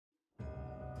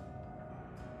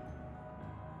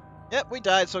Yep, we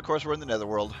died, so of course we're in the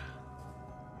Netherworld.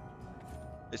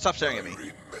 Hey, stop staring at me.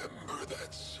 Remember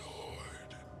that sword.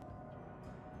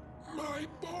 My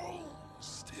bones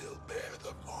still bear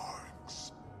the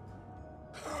marks.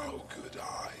 How could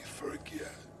I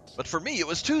forget? But for me, it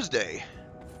was Tuesday.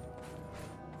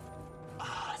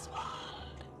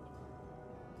 Oswald.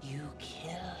 You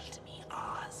killed me,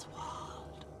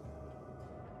 Oswald.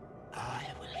 I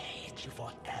will hate you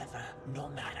forever, no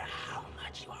matter how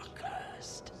much you are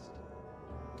cursed.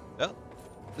 Well,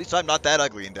 at least I'm not that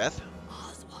ugly in death.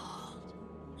 Oswald,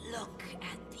 look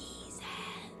at these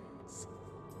hands.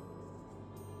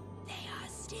 They are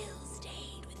still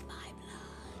stained with my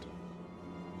blood.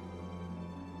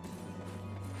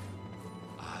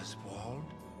 Oswald?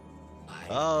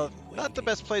 Not the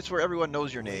best place where everyone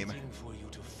knows your name. Waiting for you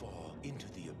to fall into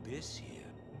the abyss here.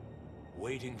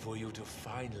 Waiting for you to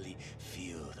finally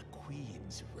feel the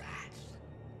Queen's wrath.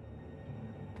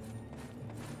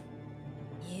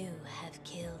 You have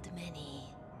killed many.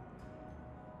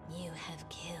 You have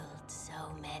killed so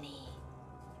many.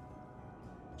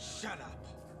 Shut up!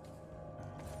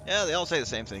 Yeah, they all say the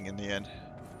same thing in the end.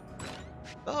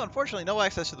 Well, unfortunately, no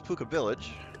access to the Puka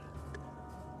village.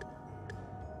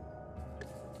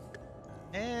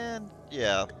 And,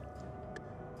 yeah.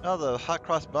 Well, the hot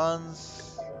cross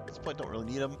buns, at this point, don't really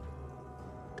need them.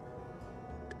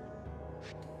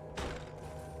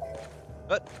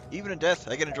 But, even in death,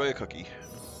 I can enjoy a cookie.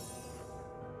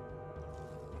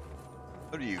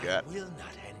 What do you got? I will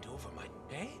not hand over my...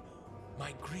 Eh?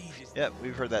 My greed is... Yep,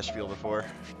 we've heard that spiel before.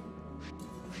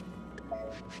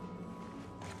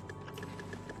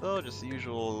 Oh, just the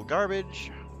usual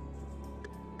garbage.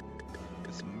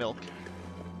 Get some milk.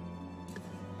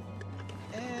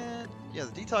 And, yeah,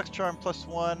 the detox charm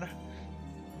 +1.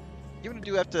 Even if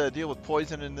you do have to deal with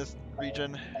poison in this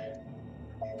region,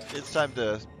 it's time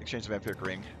to exchange the vampiric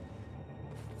ring.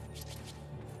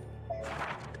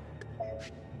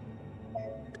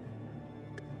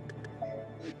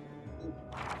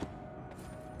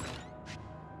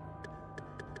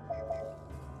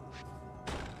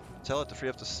 Tell it to free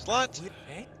up the slot.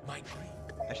 Eh? My greed.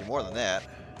 Actually, more than that.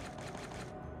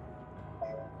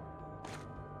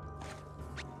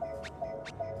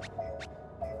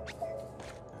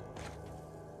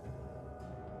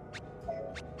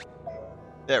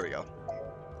 There we go.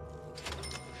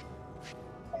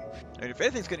 I mean, if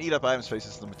anything's going to eat up item space,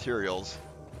 it's the materials.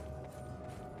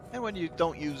 And when you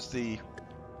don't use the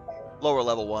lower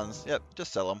level ones, yep,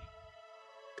 just sell them.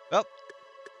 Well,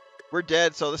 we're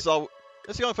dead, so this is all.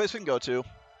 This is the only place we can go to.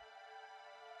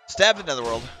 Stab the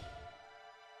Netherworld.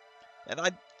 And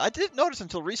I didn't notice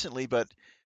until recently, but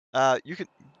you can.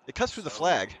 It cuts through the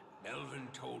flag. Melvin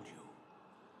told you.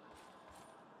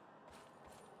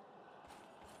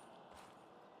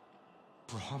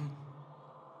 Brahm?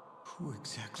 Who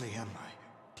exactly am I?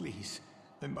 Please,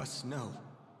 I must know.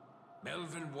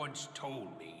 Melvin once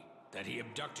told me that he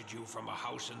abducted you from a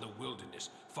house in the wilderness,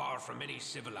 far from any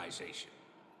civilization.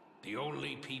 The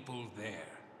only people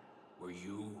there were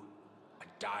you, a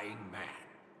dying man,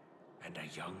 and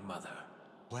a young mother.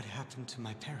 What happened to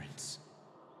my parents?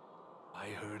 I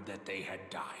heard that they had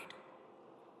died.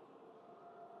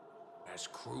 As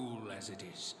cruel as it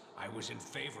is, I was in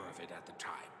favor of it at the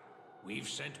time. We've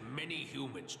sent many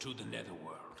humans to the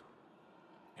Netherworld,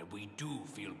 and we do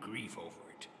feel grief over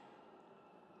it.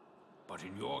 But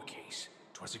in your case,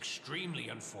 'twas extremely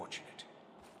unfortunate.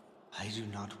 I do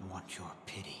not want your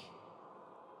pity.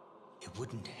 It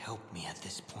wouldn't help me at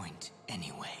this point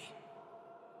anyway.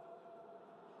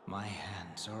 My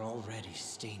hands are already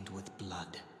stained with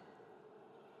blood.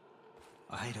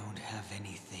 I don't have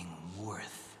anything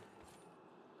worth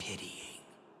pitying.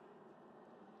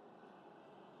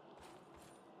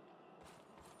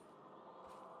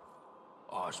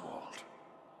 Oswald.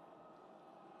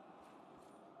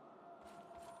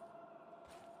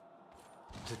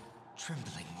 The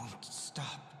trembling won't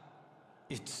stop.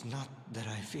 It's not that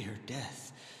I fear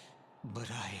death, but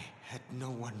I had no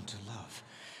one to love,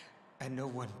 and no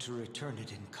one to return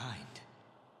it in kind.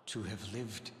 To have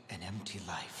lived an empty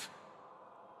life,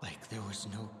 like there was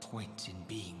no point in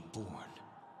being born.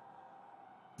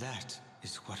 That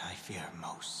is what I fear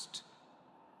most.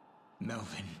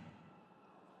 Melvin,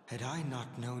 had I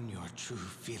not known your true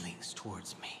feelings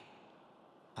towards me,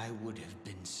 I would have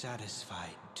been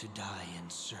satisfied to die in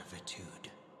servitude.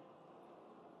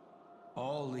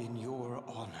 All in your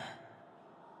honor.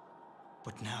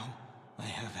 But now, I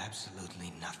have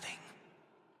absolutely nothing.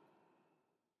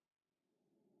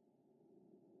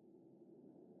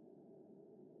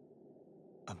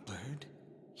 A bird?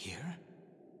 Here?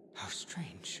 How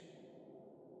strange.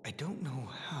 I don't know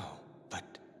how,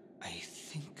 but I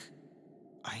think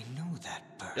I know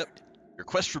Yep. Your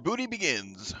quest for booty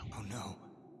begins. Oh no,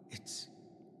 it's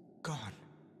gone.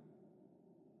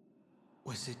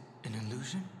 Was it an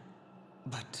illusion?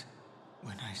 But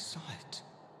when I saw it,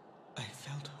 I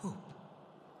felt hope.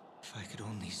 If I could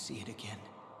only see it again,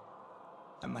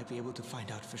 I might be able to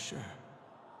find out for sure.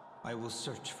 I will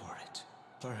search for it.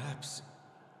 Perhaps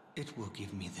it will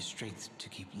give me the strength to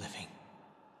keep living.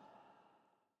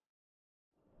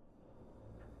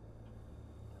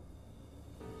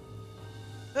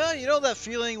 You know that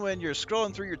feeling when you're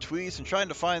scrolling through your tweets and trying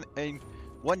to find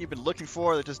one you've been looking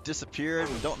for that just disappeared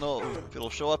and don't know if it'll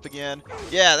show up again?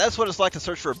 Yeah, that's what it's like to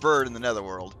search for a bird in the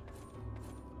Netherworld.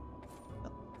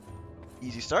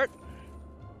 Easy start.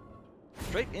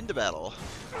 Straight into battle.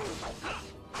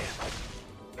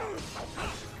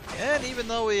 And even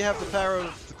though we have the power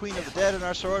of the Queen of the Dead in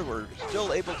our sword, we're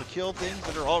still able to kill things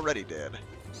that are already dead.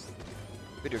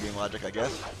 Video game logic, I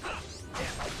guess.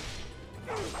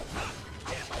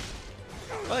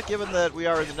 But given that we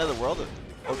are in the Netherworld,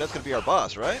 oh, that's going to be our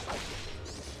boss, right?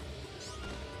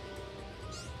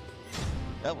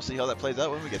 Yeah, we'll see how that plays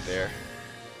out when we get there.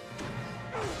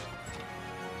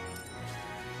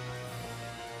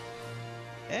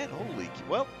 And holy,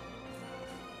 well.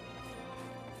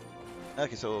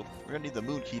 Okay, so we're going to need the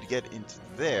moon key to get into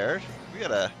there. We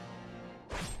got a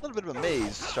little bit of a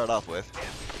maze to start off with.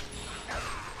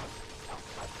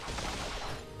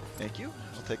 Thank you.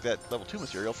 I'll take that level 2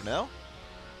 material for now.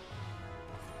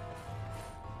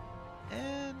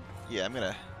 And yeah, I'm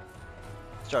gonna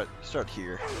start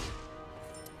here.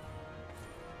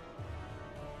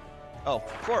 Oh,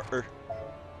 before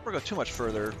we go too much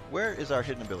further, where is our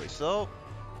hidden ability? So,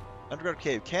 underground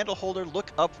cave, candle holder,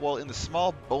 look up while in the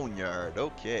small boneyard.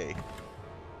 Okay.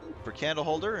 For candle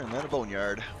holder and then a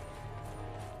boneyard.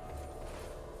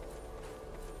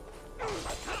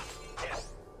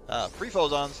 Free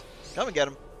phosons. Come and get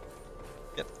them.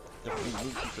 Yep, definitely need a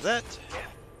move key for that.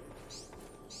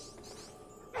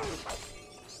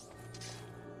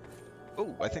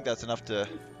 Oh, I think that's enough to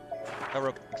cover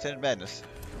up Extended Madness.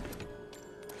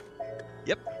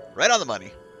 Yep, right on the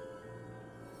money.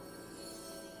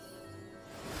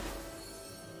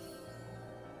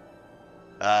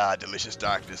 Ah, delicious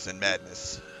darkness and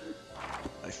madness.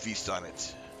 I feast on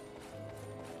it.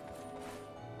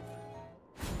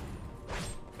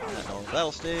 Normal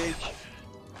battle stage.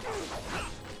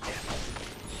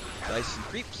 Dice and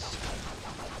creeps.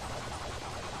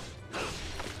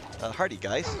 Hardy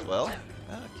guys as well.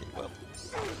 Okay, well.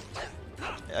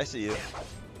 Yeah, I see you.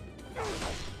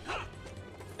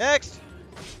 Next!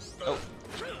 Oh.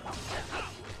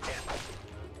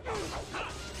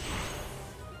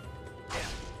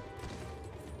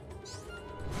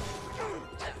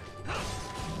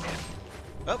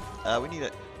 Oh, we need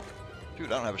it. Dude, I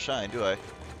don't have a shine, do I?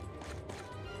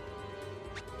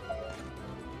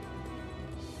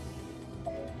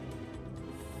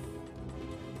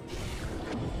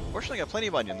 Fortunately, I got plenty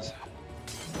of onions.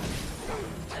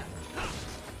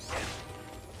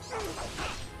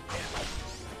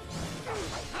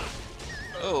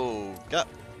 Oh, got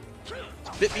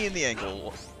bit me in the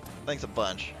ankle. Thanks a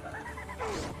bunch.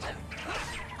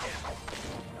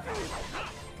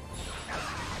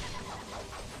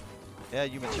 Yeah,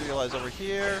 you materialize over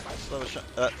here. Still have a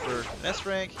shot for S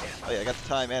rank. Oh yeah, I got the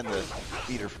time and the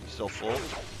meter still full.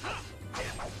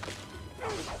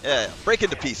 Yeah, break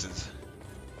into pieces.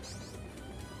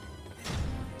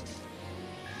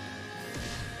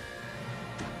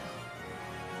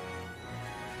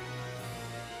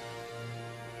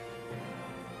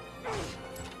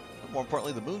 More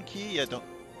importantly, the moon key. Yeah, don't.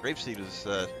 Grapeseed is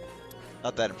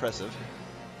not that impressive.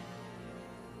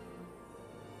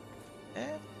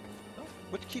 And oh,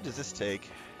 which key does this take?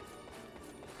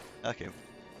 Okay.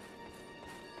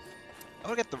 I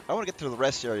want to get to the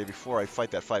rest area before I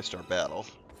fight that 5-star battle.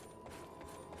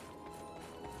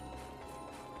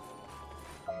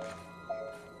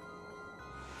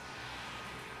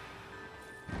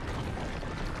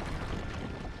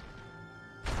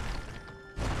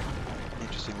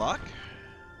 Interesting lock.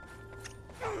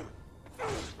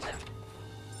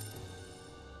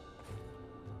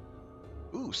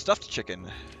 Ooh, stuffed chicken.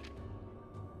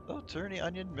 Oh, turny,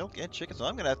 onion, milk, and chicken. So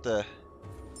I'm gonna have to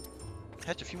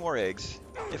hatch a few more eggs,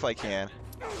 if I can.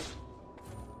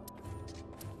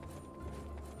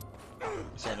 I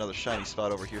saw another shiny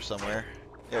spot over here somewhere.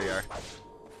 There you are.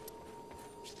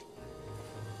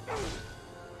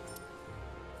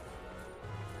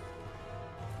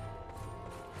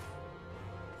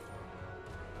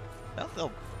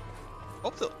 Well,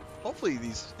 hopefully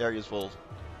these areas will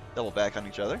double back on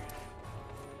each other.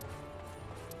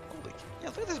 Holy, yeah,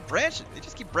 look at this branch. They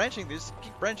just keep branching. They just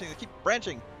keep branching. They keep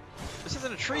branching. This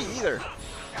isn't a tree either.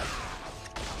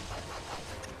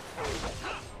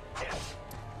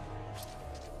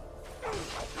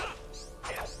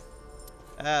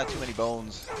 Ah, too many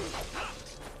bones.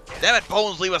 Damn it,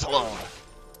 bones, leave us alone.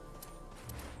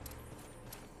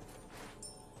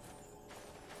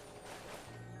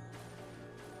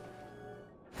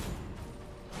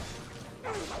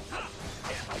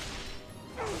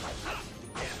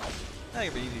 That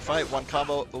could be an easy fight. One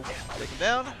combo. Oh, take him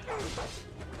down.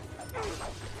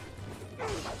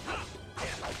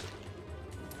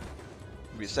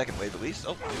 Maybe a second wave at least.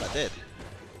 Oh, you're not dead.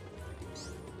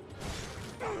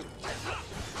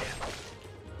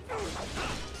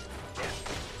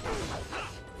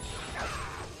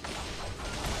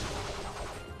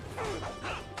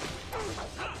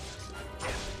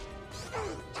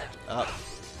 Up.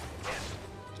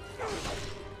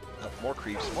 Up. More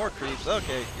creeps. More creeps.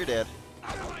 Okay, you're dead.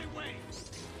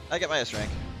 I get my S rank.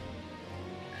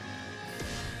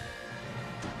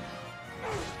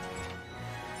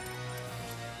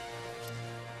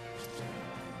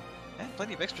 And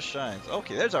plenty of extra shines.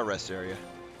 Okay, there's our rest area.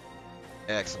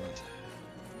 Excellent.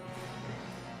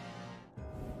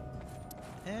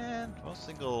 And well,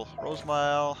 single rose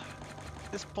mile.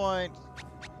 At this point,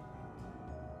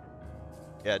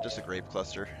 yeah, just a grape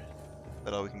cluster.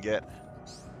 That's all we can get.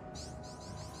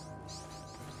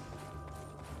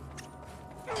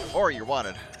 Or you're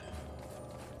wanted.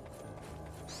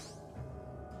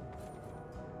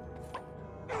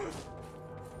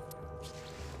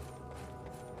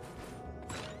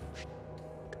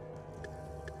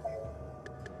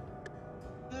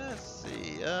 Let's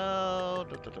see. Oh,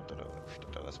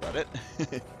 that's about it.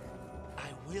 I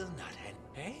will not hand.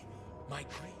 Hey, my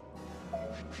creep.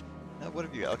 What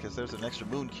have you got? Okay, so there's an extra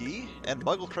moon key and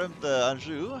Muggle Creme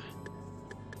d'Anjou.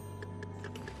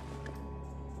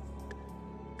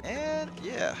 And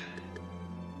yeah,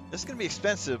 this is gonna be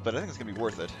expensive, but I think it's gonna be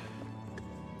worth it.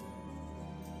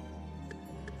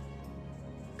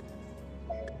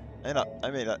 And I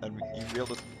mean, you'll be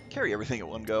able to carry everything at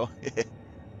one go.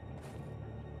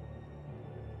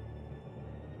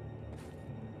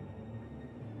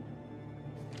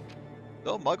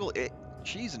 So Muggle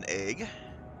cheese and egg.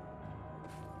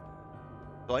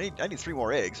 So I need 3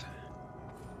 more eggs.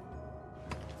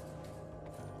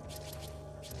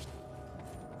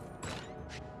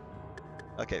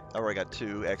 Okay, I already got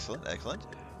 2. Excellent, excellent.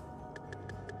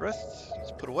 Rest,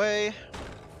 let's put away.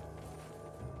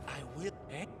 I will.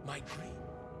 Eh, my creep.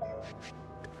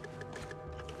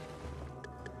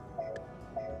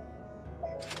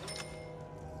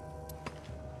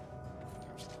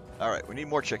 All right, we need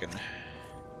more chicken.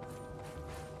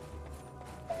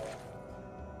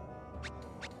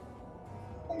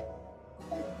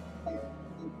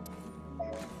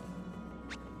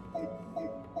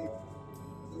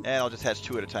 And I'll just hatch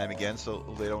 2 at a time again so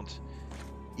they don't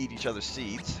eat each other's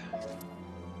seeds.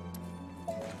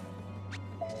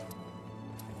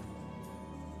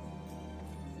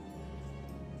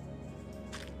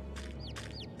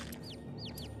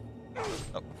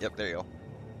 Oh, yep, there you go.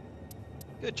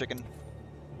 Good chicken.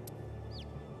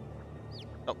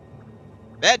 Oh.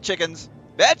 Bad chickens!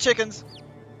 Bad chickens!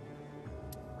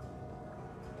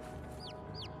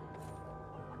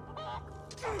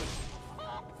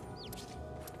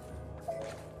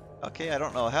 Okay, I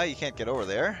don't know how you can't get over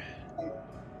there.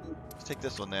 Let's take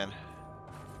this one then.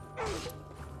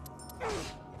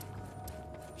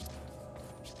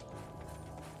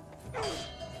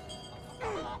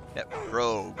 Yep,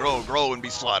 grow, grow, grow and be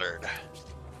slaughtered.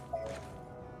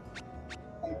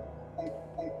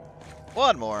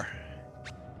 One more.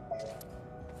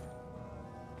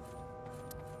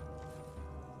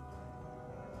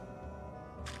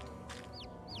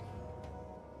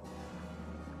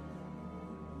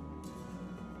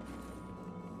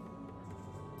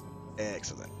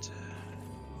 Excellent.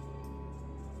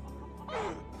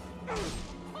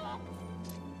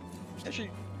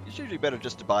 Actually, it's usually better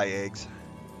just to buy eggs.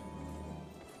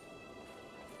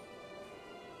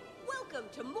 Welcome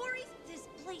to Maury's. This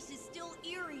place is still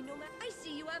eerie. No matter. I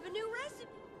see you have a new recipe.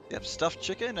 Yep, stuffed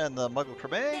chicken and the Muggle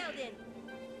creme. Now then,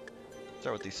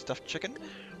 Start with the stuffed chicken.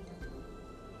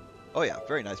 Oh yeah,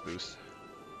 very nice boost.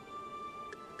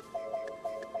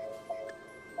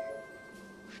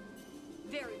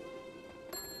 very.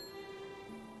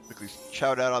 Quickly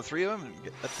chow down on 3 of them and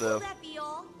get Will the that be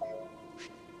all?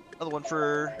 other one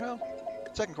for, well,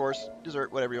 second course,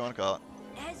 dessert, whatever you want to call it.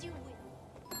 As you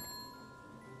wish.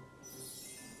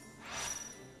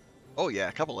 Oh yeah,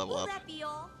 a couple level Will up. that be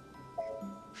all?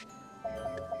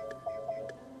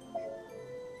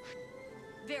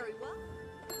 Very well.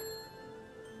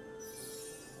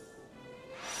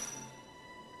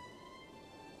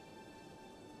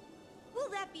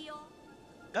 that be all?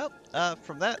 Oh,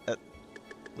 from that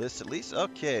list at least.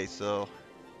 Okay, so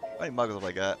how many muggles have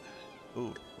I got?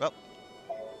 Ooh, well,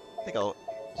 I think I'll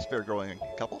spare growing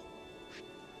a couple.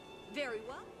 Very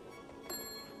well.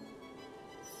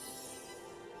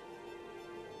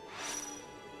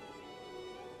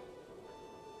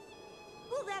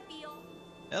 Will that be all?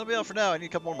 That'll be all for now. I need a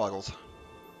couple more muggles.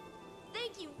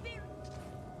 Thank you very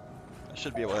I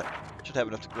should be able to, should have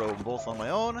enough to grow them both on my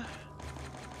own.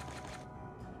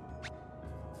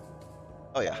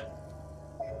 Oh yeah.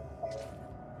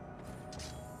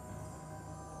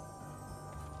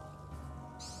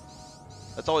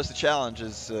 That's always the challenge,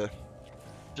 is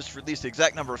just release the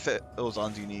exact number of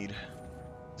ozons you need.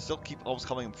 Still keep always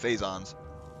calling them phasons.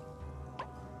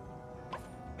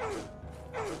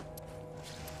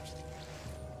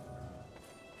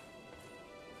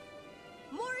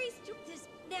 Maurice to this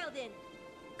now then.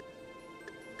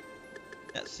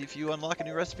 Yeah, see if you unlock a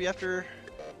new recipe after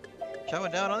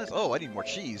chowing down on this. Oh, I need more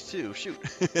cheese too. Shoot.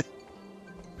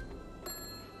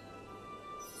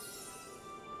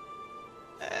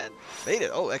 And made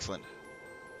it. Oh, excellent.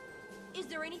 Is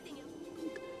there anything else?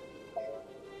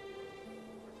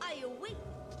 I await.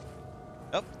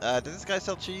 Oh, did this guy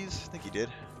sell cheese? I think he did.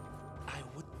 I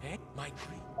would bet my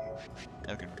cream.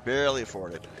 I can barely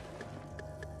afford it.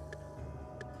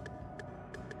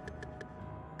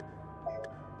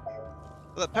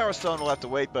 Well, that Power Stone will have to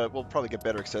wait, but we'll probably get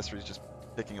better accessories just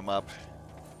picking them up.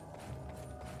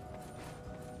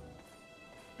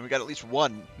 And we got at least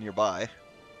one nearby.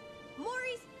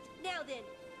 Maurice, now then.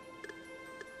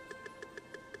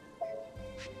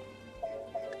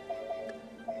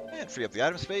 And free up the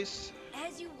item space.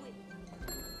 As you wish.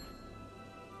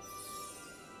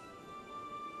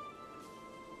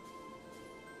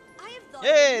 I have thought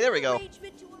Yay, of there we an go.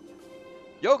 arrangement to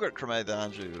Yogurt cremate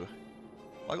d'Anjou.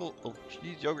 Muggle, oh,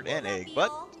 cheese, yogurt, and Will that egg. be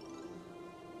But all?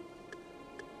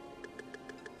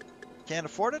 can't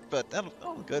afford it, but that'll,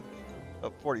 oh, good.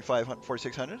 About 4,500,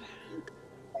 4,600.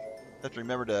 Have to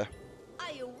remember to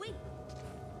I await.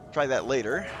 try that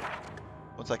later,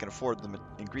 once I can afford the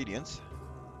ingredients.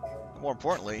 But more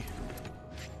importantly,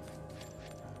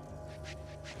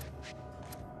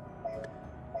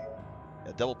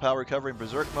 yeah, double power recovery in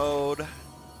berserk mode,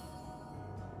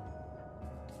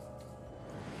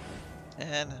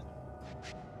 and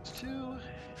two.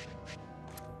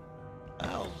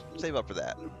 I'll save up for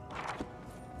that.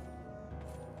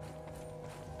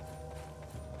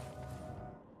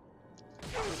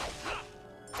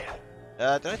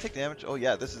 Did I take damage? Oh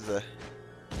yeah, this is a...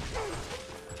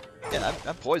 Yeah,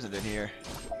 I'm poisoned in here.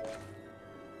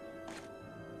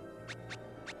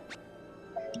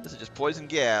 This is just poison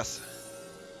gas.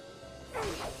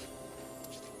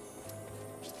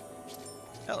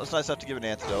 Well, it's nice enough to give an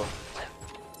antidote.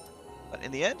 But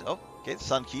in the end, oh, okay, the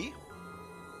sun key.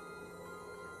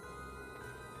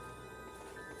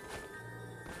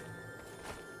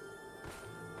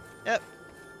 Yep.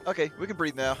 Okay, we can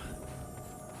breathe now.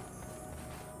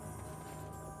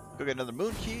 Go get another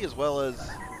moon key as well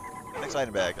as next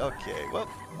item bag. Okay, well.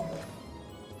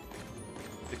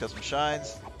 Picked up some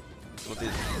shines. That's what these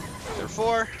are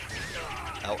for.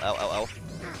 Ow, ow, ow, ow.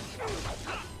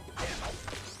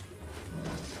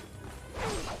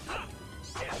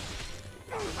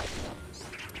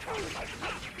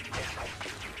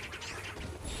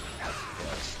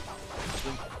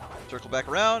 Circle back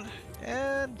around,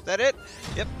 and is that it?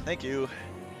 Yep, thank you.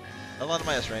 Hold on to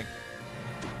my S rank.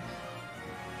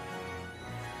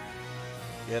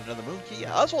 Get another moon key.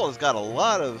 Oswald has got a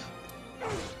lot of...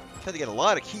 Had to get a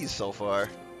lot of keys so far.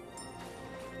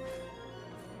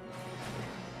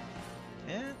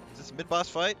 And is this a mid-boss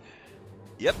fight?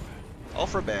 Yep, all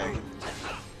for a bag.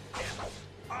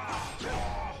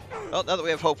 Well, now that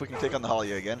we have hope, we can take on the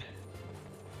Halia again.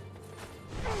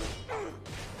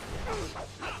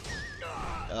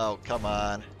 Oh, come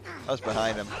on. I was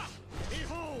behind him.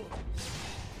 Oh,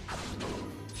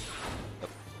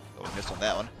 we missed on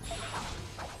that one.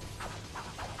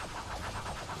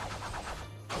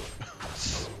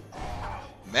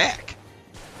 Mac!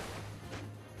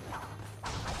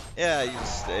 Yeah, you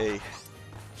just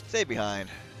stay behind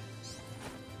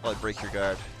while I break your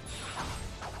guard.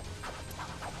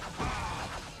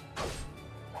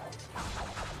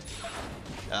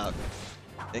 Out.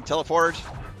 Being teleported.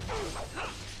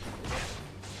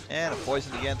 And I'm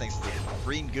poisoned again thanks to the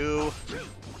green goo.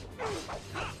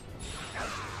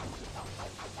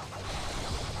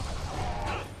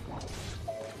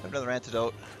 Another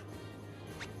antidote.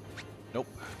 Nope.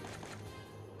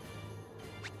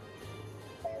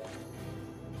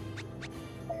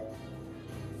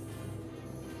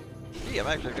 Gee, I'm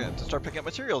actually going to start picking up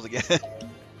materials again.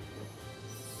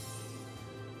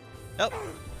 Oh,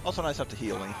 also nice enough to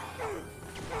heal me.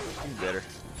 Even better.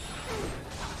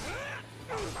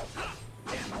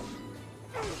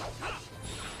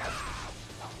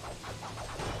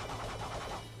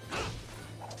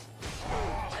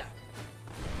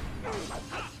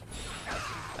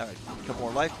 Alright, a couple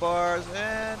more life bars,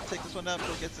 and take this one down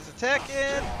before he gets his attack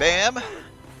in. Bam!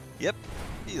 Yep,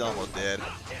 he's almost dead.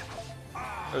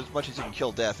 Or as much as you can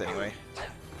kill death, anyway.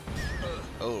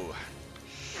 Oh.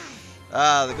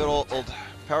 Ah, the good old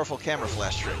powerful camera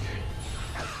flash trick.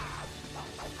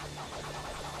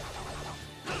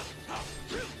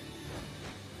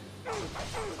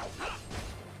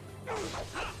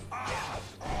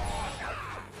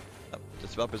 Oh,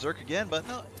 just about berserk again, but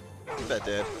no, he's about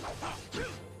dead.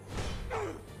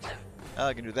 Oh,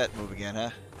 I can do that move again,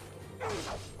 huh?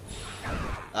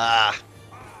 Ah!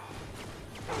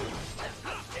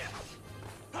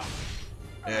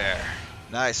 There.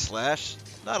 Nice slash.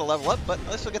 Not a level up, but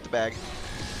at least we'll get the bag.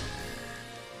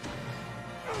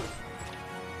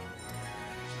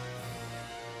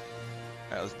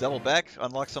 Alright, let's double back,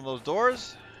 unlock some of those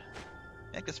doors,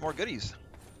 and get some more goodies.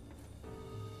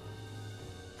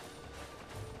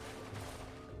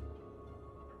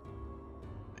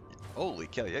 Holy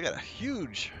cow, I got a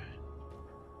huge...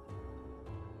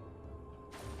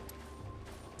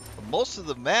 Most of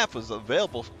the map was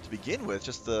available to begin with,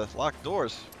 just the locked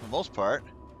doors for the most part.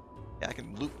 Yeah, I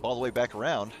can loop all the way back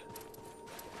around.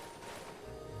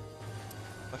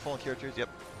 My fallen characters, yep.